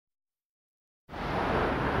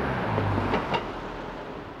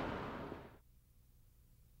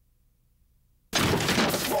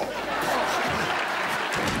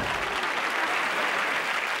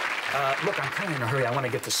Look, I'm kind of in a hurry. I want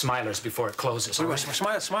to get to Smiler's before it closes. Wait,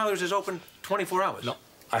 Smiler's is open 24 hours. No,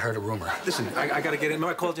 I heard a rumor. Listen, I got to get it. Remember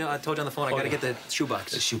I told you on the phone, I got to get the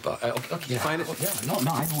shoebox. The shoebox. Okay. You find it? Yeah, no,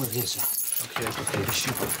 I know where it is. Okay, the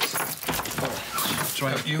shoebox. That's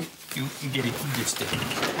right. You get it. You get sticky.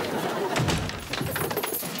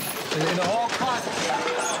 In the hall closet,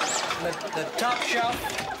 the top shelf.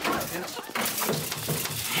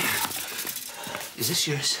 Is this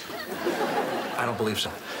yours? I don't believe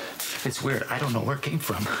so. It's weird. I don't know where it came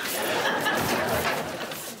from.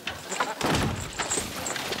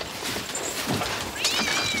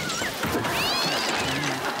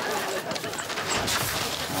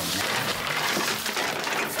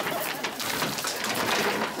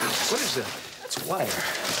 What is that? It's wire.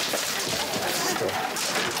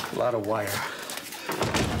 A lot of wire.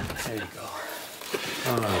 There you go.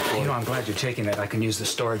 Oh, you know, I'm glad you're taking that. I can use the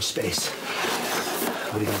storage space.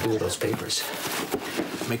 What are you gonna do with those papers?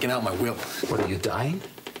 Making out my will. What, are you dying?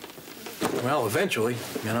 Well, eventually,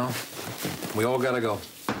 you know. We all gotta go.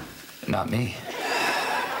 Not me.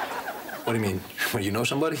 What do you mean? Well, you know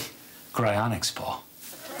somebody? Cryonics, Paul.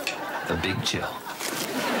 The big chill.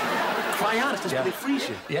 Cryonics, that's where they freeze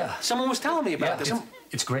you. Yeah. Someone was telling me about this.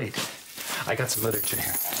 It's great. I got some literature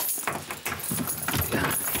here. Yeah,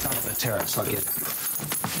 it's on the terrace. I'll get it.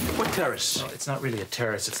 What terrace? Well, it's not really a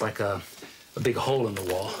terrace. It's like a big hole in the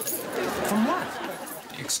wall. From what?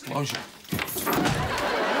 The explosion.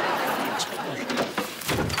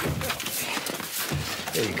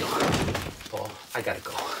 There you go. Paul, I gotta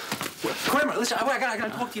go. Kramer, listen, I gotta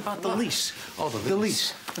talk to you about the lease. Oh, the lease. The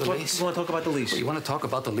lease. The lease. You want to talk about the lease? Well, you want to talk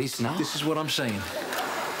about the lease now? This is what I'm saying.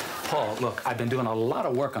 Paul, look, I've been doing a lot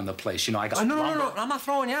of work on the place. You know, I got. No. I'm not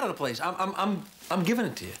throwing you out of the place. I'm giving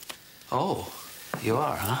it to you. Oh, you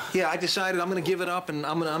are, huh? Yeah, I decided I'm gonna give it up, and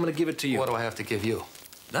I'm gonna give it to you. What do I have to give you?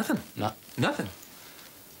 Nothing. Nothing.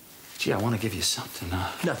 Gee, I want to give you something.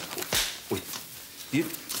 Nothing. Wait. You?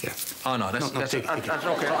 Yeah. Oh no, that's take that's it.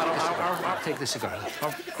 okay. I'll take the cigar.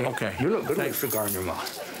 Okay. You look good with a cigar in your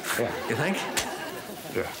mouth. Yeah. You think?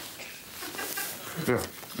 Yeah. Yeah.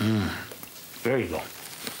 There you go.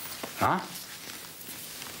 Huh?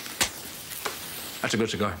 That's a good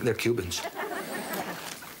cigar. They're Cubans.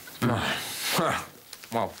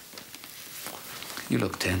 Wow. You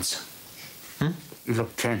look tense. You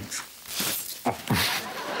look tense. Oh.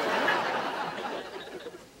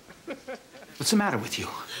 What's the matter with you?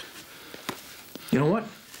 You know what?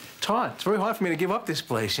 It's hard. It's very hard for me to give up this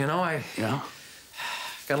place, you know? Yeah?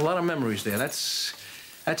 Got a lot of memories there. That's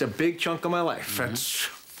a big chunk of my life.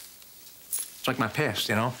 It's like my past,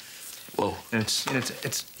 you know? Whoa. And it's...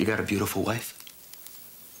 You got a beautiful wife?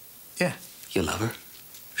 Yeah. You love her?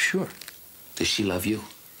 Sure. Does she love you?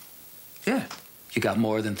 Yeah. You got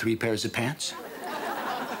more than 3 pairs of pants?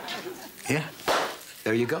 Yeah.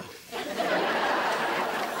 There you go.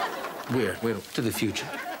 Where? To the future.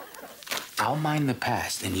 I'll mind the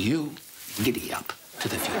past, and you giddy up to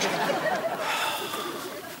the future.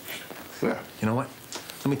 Where? You know what?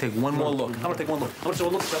 Let me take one more look. I'm gonna take one look. I'm gonna take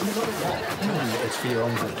one look. It's for your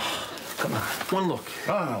own good. Come on. One look.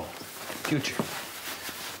 Oh, future.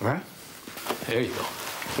 All right? There you go.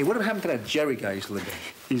 Hey, whatever happened to that Jerry guy you used to live there?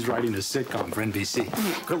 He's writing a sitcom for NBC.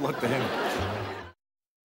 Good luck to him.